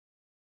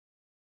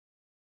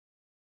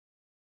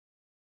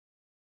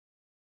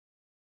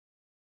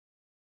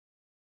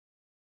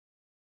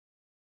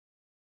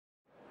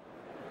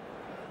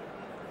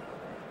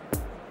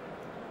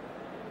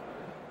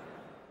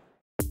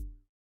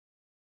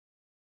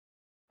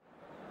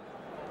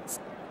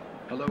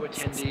Hello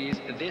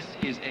attendees, this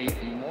is a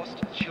lost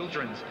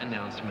children's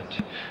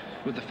announcement.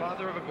 With the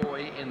father of a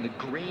boy in the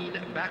green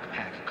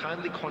backpack,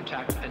 kindly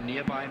contact a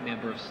nearby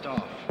member of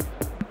staff.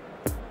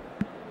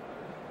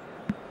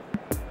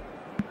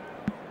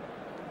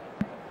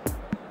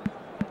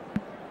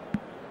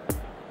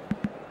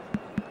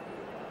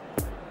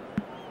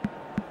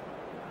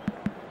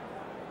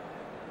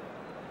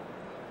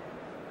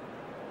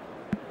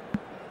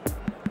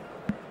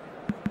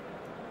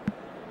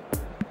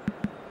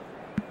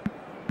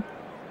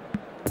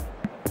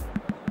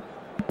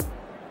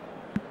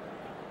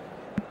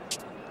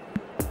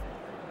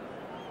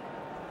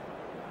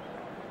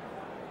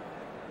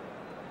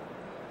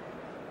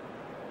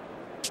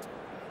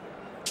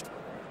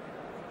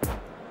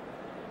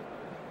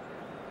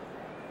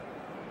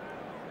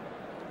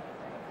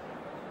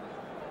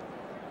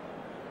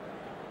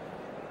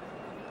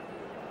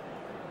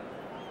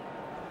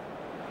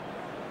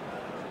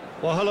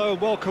 Well, hello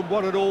and welcome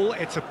one and all.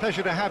 It's a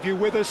pleasure to have you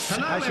with us.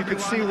 Hello, as you can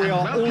everyone, see, we and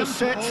are all welcome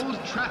set. to Old The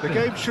Trafford.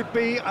 game should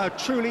be a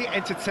truly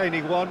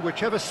entertaining one,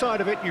 whichever side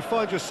of it you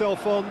find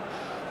yourself on.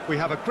 We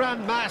have a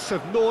grand mass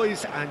of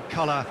noise and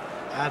colour,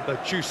 and the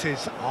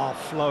juices are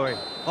flowing.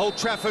 Old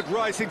Trafford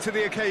rising to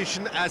the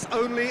occasion as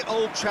only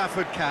Old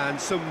Trafford can.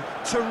 Some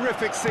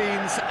terrific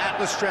scenes at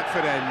the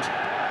Stretford end.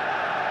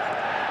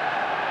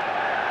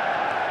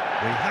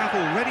 We have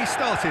already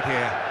started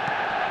here.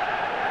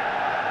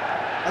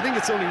 I think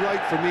it's only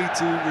right for me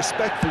to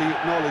respectfully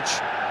acknowledge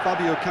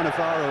Fabio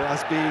Cannavaro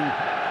as being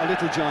a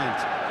little giant.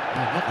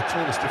 Well, not the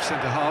tallest of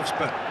centre-halves,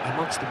 but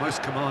amongst the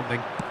most commanding.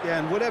 Yeah,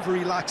 and whatever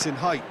he lacks in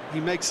height, he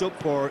makes up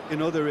for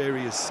in other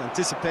areas.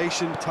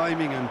 Anticipation,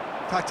 timing and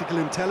tactical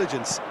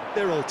intelligence,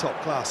 they're all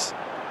top class.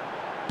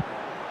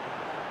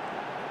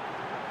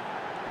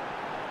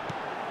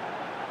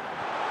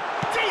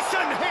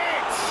 Decent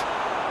hit!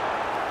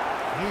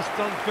 He's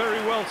done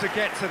very well to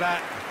get to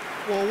that.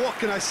 Well, what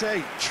can I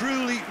say?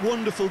 Truly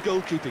wonderful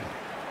goalkeeping.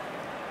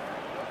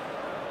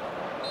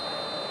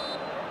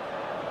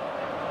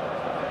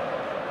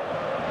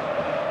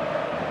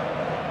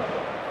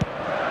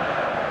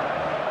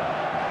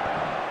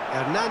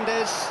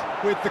 Hernandez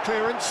with the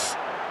clearance.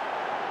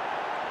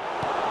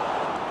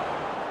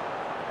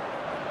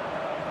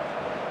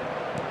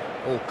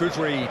 Oh, good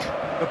read.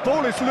 The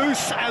ball is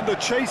loose and the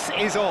chase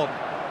is on.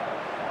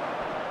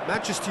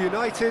 Manchester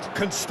United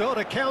can start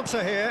a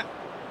counter here.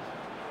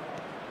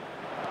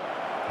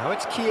 Now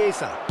it's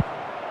Chiesa.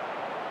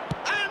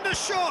 And the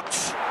shot!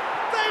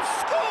 They've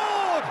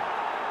scored!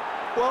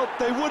 Well,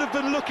 they would have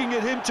been looking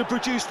at him to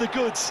produce the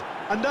goods,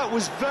 and that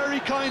was very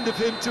kind of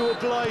him to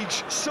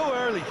oblige so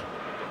early.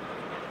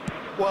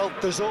 Well,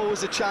 there's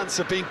always a chance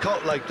of being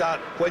caught like that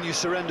when you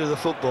surrender the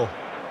football.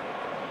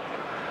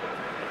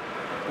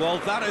 Well,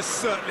 that has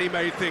certainly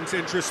made things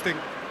interesting.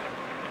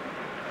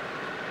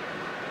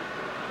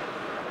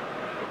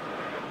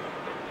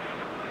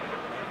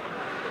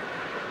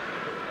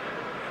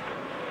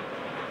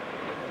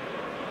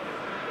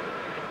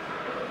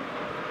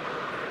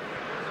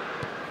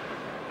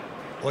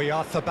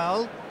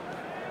 Oyarzabal,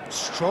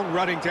 strong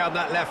running down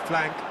that left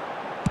flank.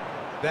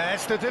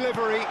 There's the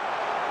delivery.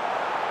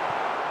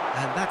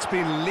 And that's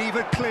been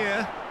levered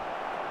clear.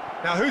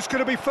 Now who's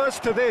going to be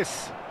first to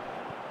this?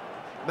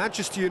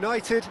 Manchester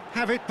United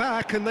have it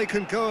back and they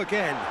can go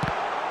again.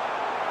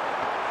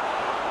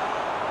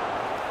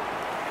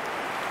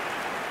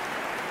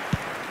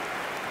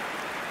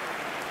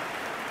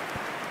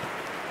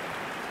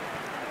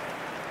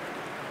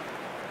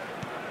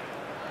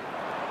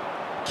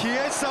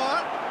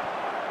 Chiesa.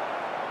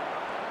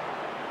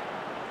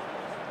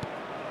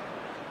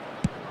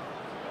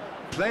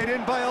 Played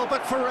in by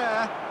Albert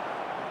Ferrer.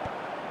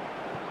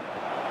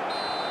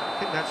 I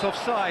think that's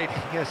offside.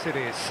 Yes, it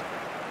is.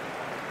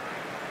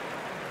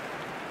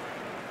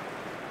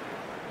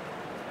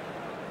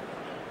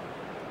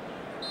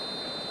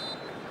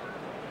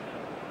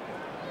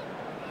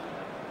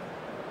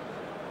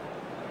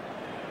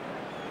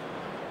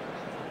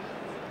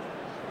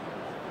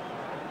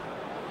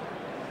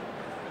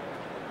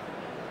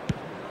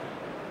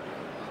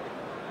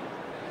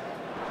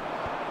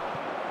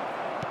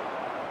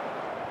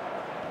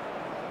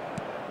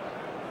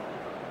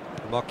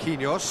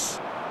 Marquinhos.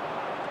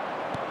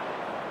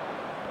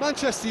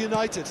 Manchester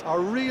United are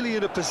really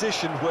in a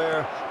position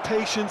where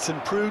patience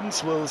and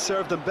prudence will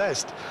serve them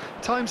best.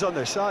 Time's on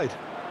their side.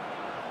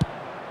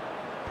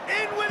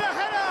 In with a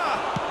header!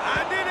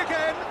 And in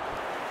again!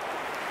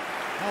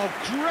 Oh,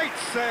 great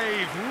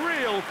save,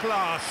 real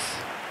class.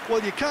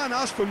 Well, you can't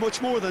ask for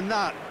much more than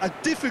that. A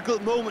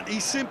difficult moment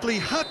he simply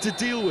had to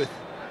deal with.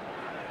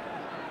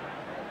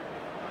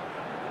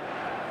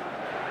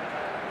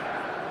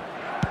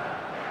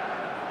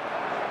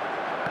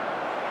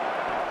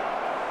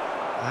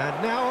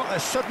 And now a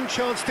sudden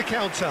chance to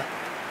counter.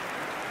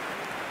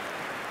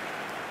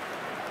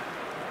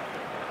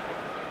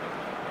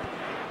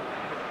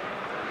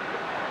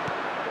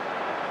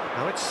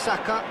 Now it's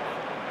Saka.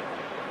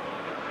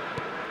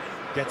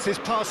 Gets his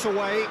pass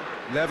away.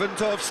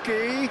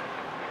 Lewandowski.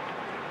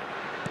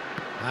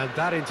 And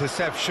that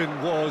interception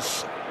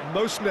was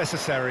most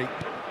necessary.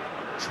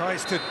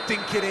 Tries to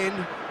dink it in.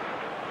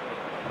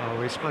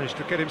 Oh, he's managed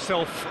to get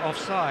himself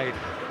offside.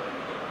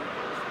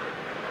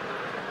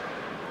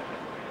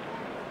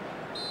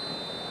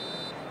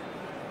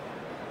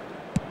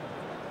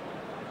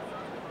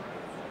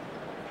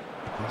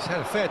 He's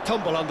had a fair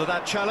tumble under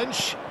that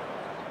challenge.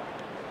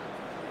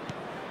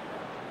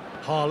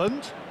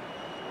 Haaland.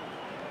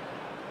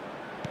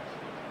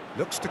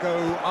 Looks to go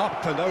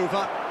up and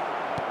over.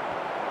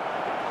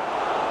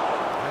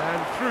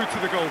 And through to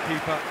the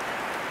goalkeeper.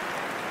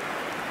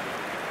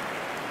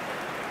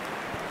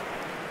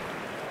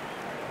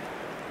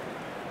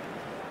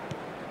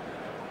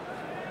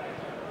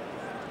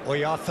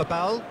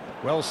 Oyarzabal,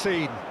 well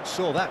seen,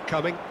 saw that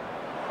coming.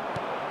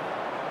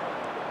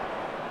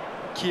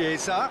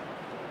 Chiesa.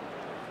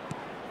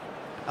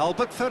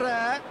 Albert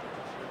Ferrer.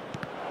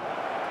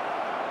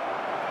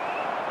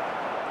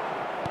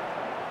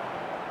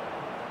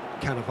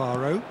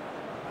 Cannavaro.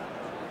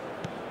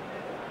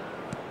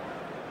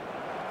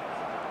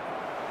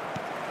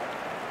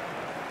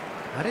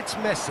 And it's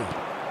Messi.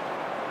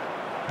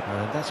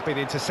 And that's been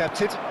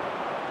intercepted.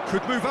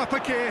 Could move up a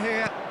gear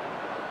here.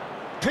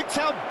 Picked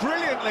out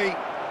brilliantly.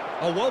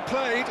 Oh, well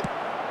played.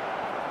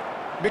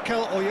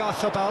 Mikel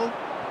Oyarzabal.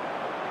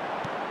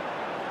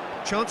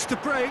 Chance to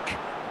break.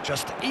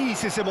 Just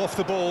eases him off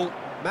the ball.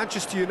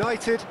 Manchester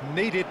United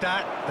needed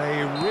that.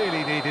 They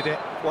really needed it.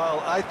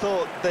 Well, I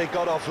thought they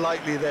got off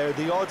lightly there.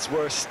 The odds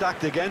were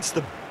stacked against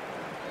them.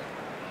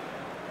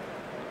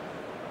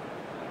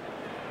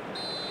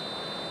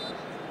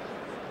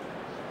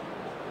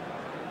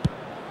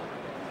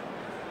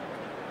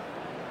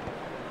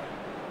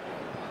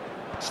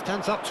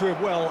 Stands up to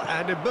him well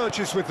and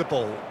emerges with the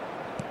ball.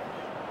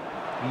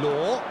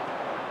 Law.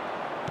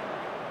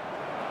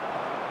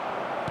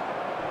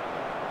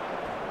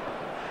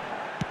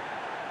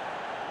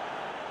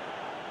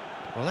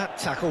 Well, that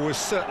tackle was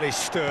certainly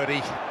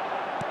sturdy.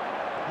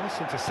 Nice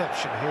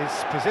interception.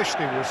 His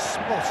positioning was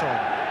spot on.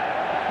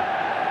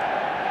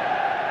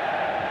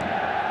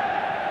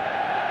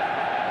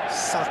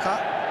 Saka.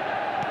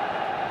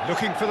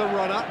 Looking for the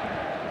runner.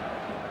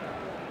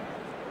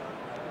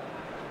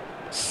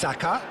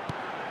 Saka.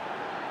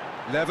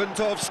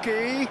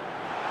 Lewandowski.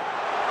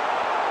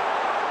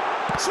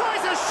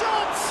 Tries a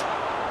shot!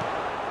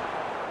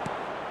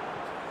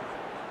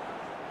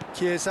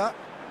 Chiesa.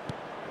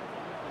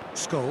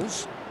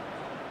 Scholes.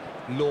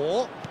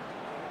 Law.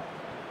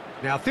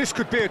 Now this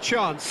could be a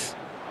chance.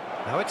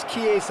 Now it's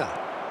Chiesa.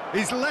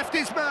 He's left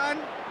his man.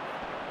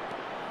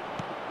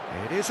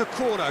 It is a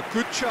corner,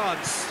 good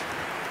chance.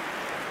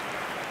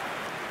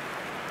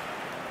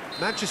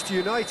 Manchester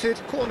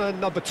United, corner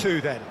number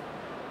 2 then.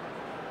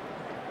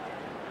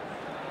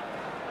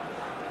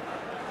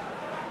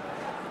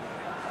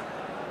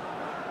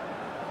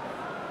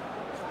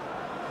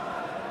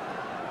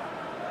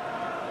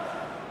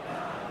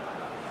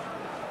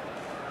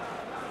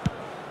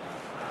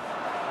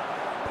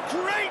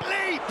 Great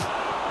leap!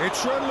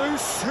 It's run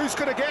loose, who's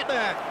going to get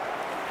there?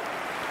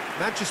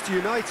 Manchester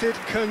United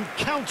can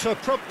counter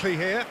promptly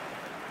here.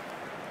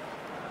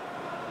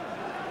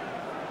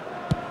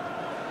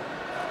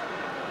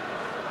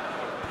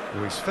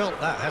 Oh, he's felt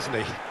that, hasn't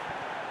he?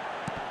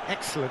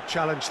 Excellent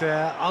challenge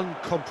there,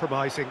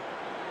 uncompromising.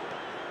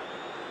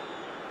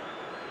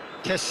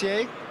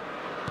 Kessié.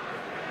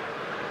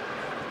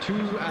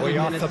 2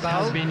 added minutes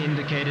has been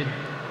indicated.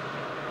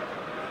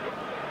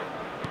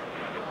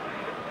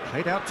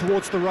 Played out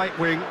towards the right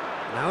wing.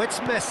 Now it's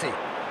Messi.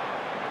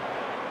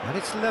 And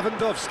it's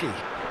Lewandowski.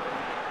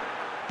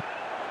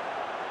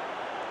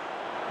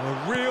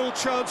 A real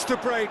chance to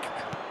break.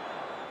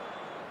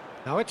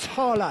 Now it's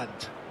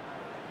Haaland.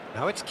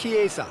 Now it's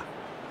Chiesa.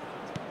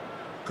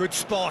 Good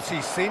spot,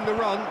 he's seen the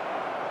run.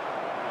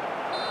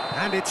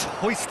 And it's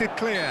hoisted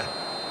clear.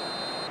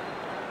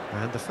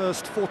 And the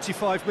first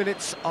 45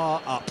 minutes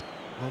are up.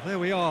 Well, there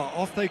we are,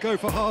 off they go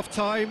for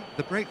half-time.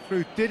 The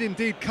breakthrough did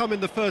indeed come in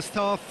the first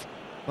half,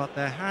 but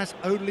there has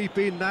only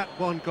been that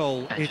one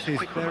goal. It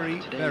is very,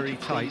 very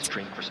tight.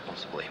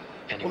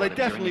 Well, they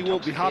definitely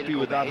won't be happy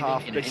with that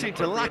half. They seem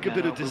to lack a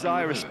bit of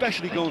desire,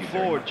 especially going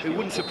forward. It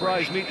wouldn't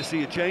surprise me to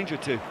see a change or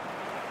two.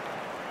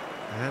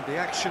 And the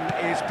action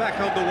is back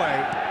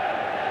underway.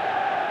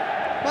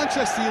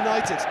 Manchester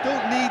United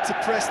don't need to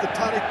press the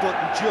panic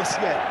button just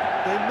yet.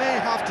 They may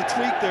have to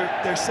tweak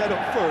their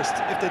setup first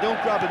if they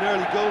don't grab an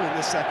early goal in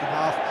the second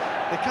half.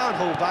 They can't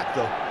hold back,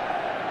 though.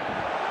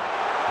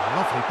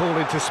 Lovely ball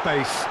into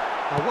space.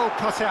 Well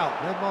cut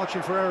out, no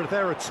margin for error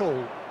there at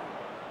all.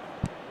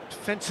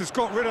 Defence has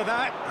got rid of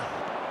that.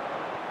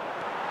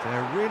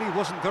 There really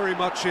wasn't very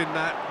much in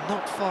that,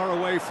 not far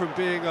away from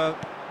being a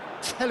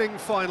telling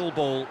final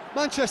ball.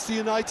 Manchester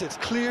United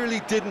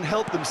clearly didn't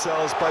help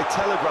themselves by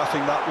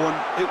telegraphing that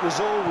one. It was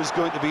always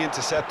going to be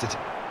intercepted.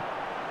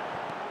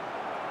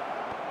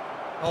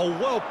 Oh,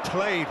 well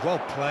played, well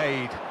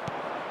played.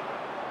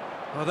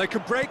 Oh, they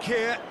can break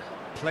here.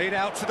 Played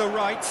out to the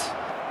right.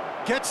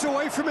 Gets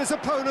away from his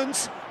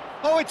opponents.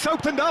 Oh, it's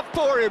opened up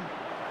for him.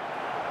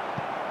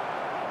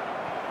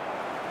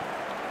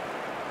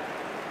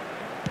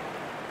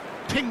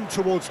 Pinged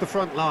towards the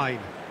front line.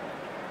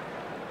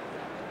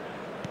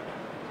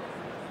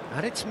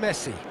 And it's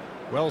Messi.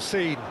 Well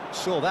seen,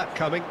 saw that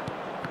coming.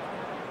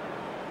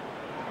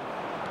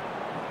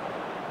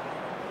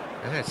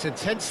 And it's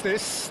intense,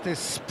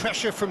 this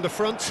pressure from the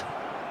front.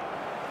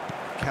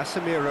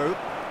 Casemiro.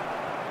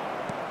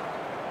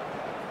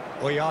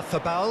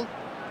 Oyarzabal.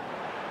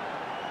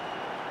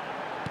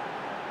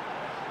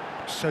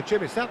 So,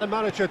 Jim, is that the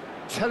manager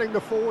telling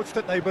the forwards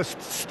that they must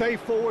stay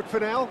forward for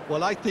now?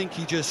 Well, I think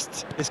he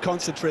just is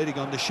concentrating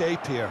on the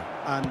shape here,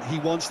 and he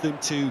wants them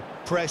to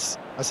press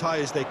as high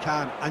as they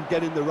can and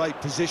get in the right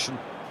position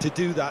to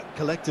do that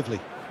collectively.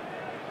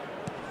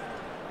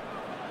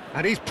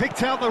 And he's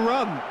picked out the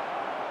run.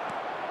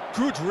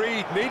 Good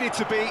read, needed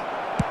to be.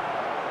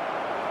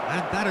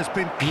 And that has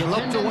been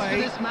clubbed away.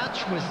 For this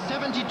match was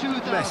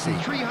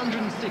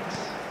 72,306.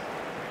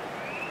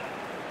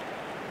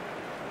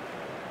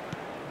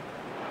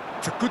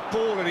 It's a good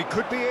ball and he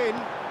could be in.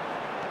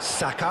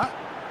 Saka,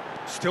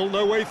 still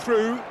no way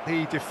through.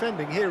 The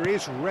defending here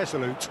is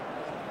resolute.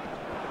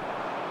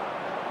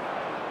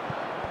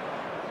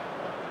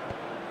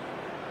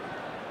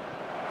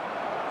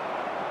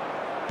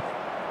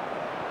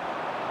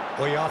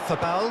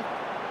 Oyarzabal.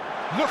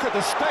 Look at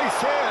the space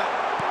here.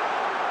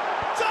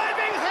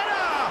 Diving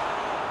header!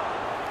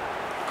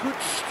 Good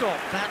stop,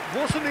 that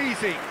wasn't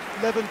easy.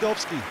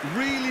 Lewandowski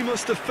really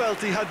must have felt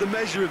he had the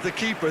measure of the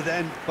keeper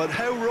then, but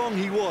how wrong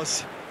he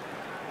was.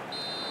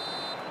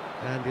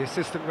 And the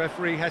assistant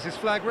referee has his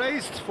flag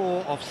raised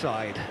for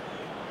offside.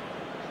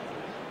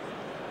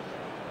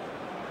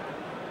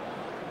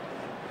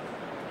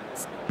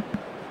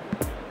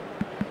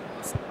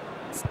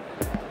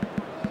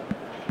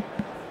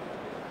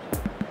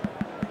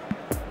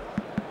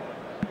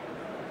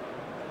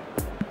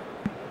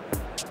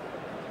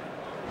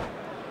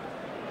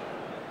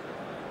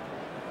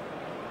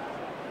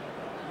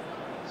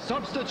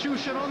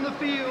 Substitution on the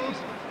field.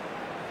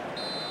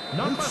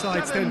 Both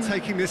sides then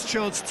taking this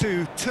chance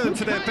to turn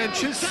to their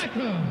benches.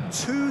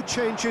 Two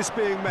changes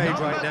being made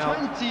right now.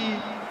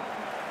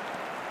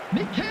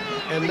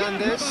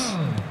 Hernandez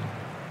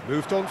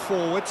moved on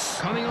forwards.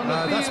 Coming on the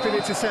field. That's been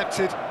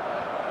intercepted.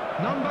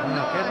 Number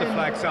 9. Get the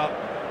flags up.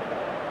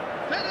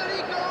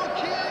 Federico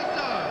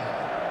Chiesa.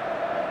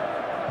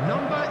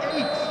 Number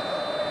 8.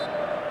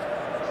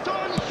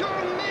 Son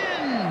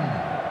Heung-min.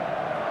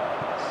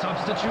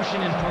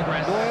 Substitution in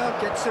progress. Neuer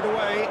gets it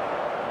away.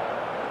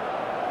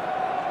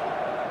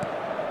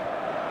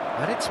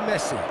 And it's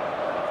Messi.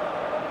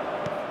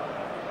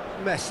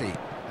 Messi.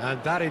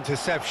 And that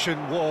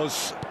interception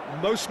was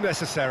most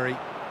necessary.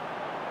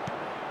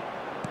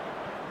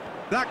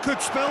 That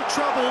could spell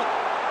trouble.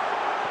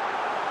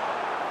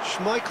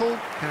 Schmeichel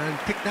can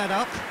pick that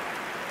up.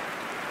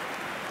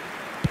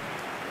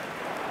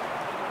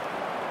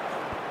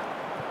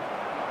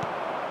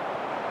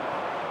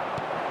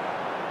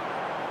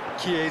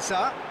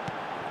 Chiesa.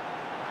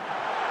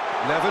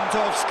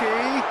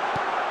 Lewandowski.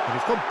 And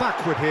he's gone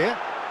backward here.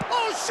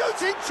 Oh,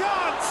 shooting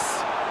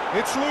chance!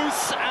 It's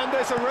loose and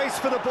there's a race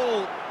for the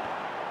ball.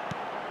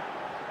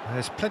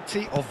 There's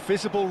plenty of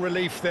visible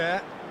relief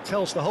there.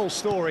 Tells the whole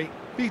story.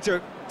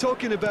 Peter,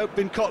 talking about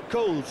being caught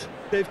cold,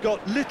 they've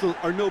got little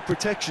or no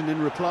protection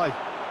in reply.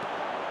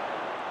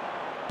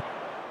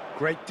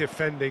 Great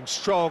defending,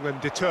 strong and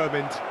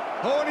determined.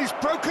 Oh, and he's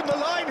broken the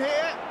line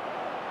here.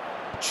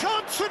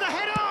 Chance for the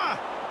header!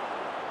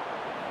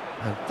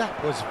 And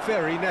that was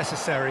very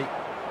necessary.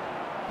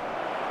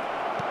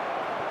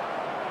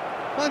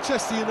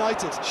 Manchester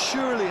United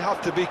surely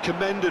have to be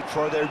commended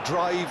for their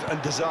drive and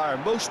desire.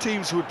 Most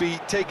teams would be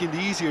taking the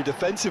easier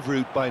defensive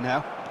route by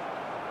now.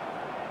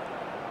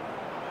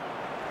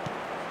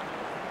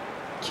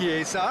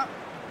 Chiesa,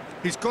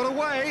 he's got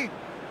away.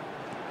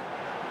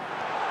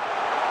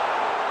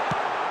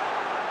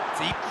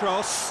 Deep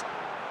cross.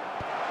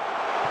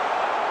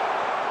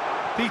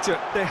 Peter,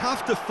 they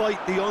have to fight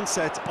the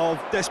onset of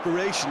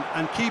desperation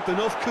and keep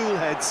enough cool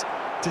heads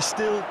to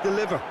still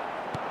deliver.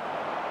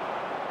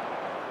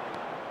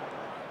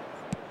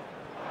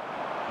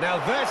 Now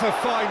there's a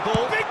fine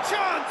ball. Big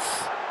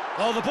chance!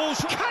 Oh, the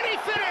ball's... Can he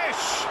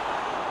finish?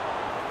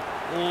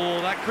 Oh,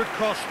 that could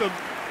cost them.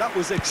 That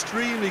was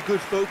extremely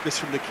good focus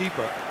from the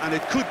keeper, and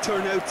it could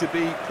turn out to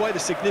be quite a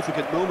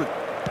significant moment.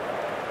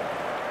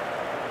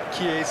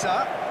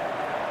 Chiesa.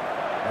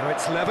 Now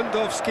it's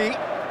Lewandowski.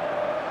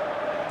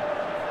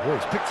 Oh,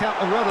 he's picked out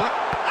the runner.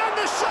 And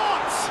the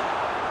shot!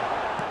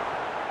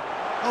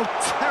 Oh,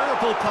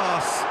 terrible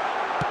pass.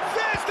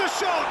 There's the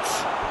shot!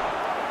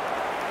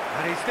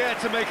 And he's there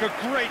to make a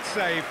great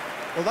save.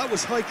 Well, that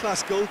was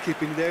high-class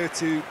goalkeeping there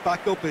to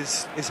back up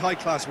his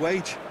high-class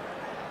wage.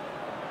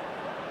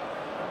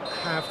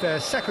 Have their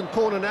second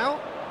corner now.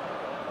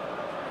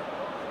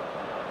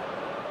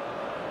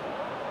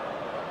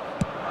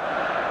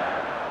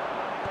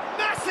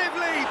 Massive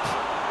leap!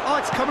 Oh,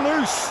 it's come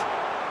loose.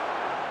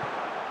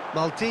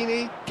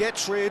 Maldini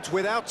gets rid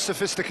without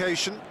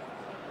sophistication.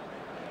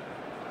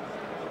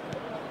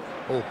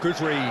 Oh, good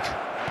read.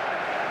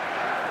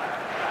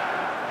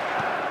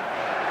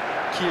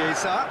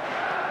 Chiesa.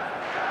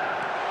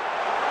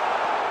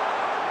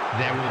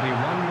 There will be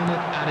 1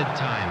 minute added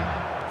time.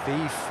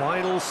 The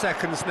final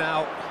seconds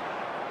now.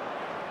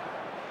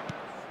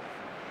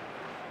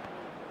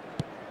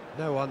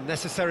 No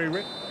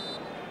unnecessary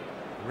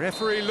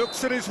referee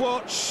looks at his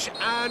watch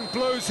and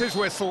blows his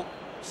whistle.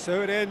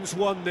 So it ends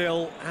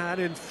 1-0, an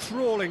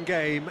enthralling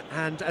game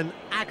and an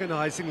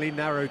agonisingly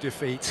narrow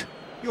defeat.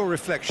 Your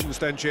reflections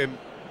then, Jim?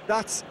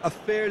 That's a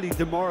fairly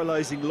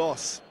demoralising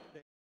loss.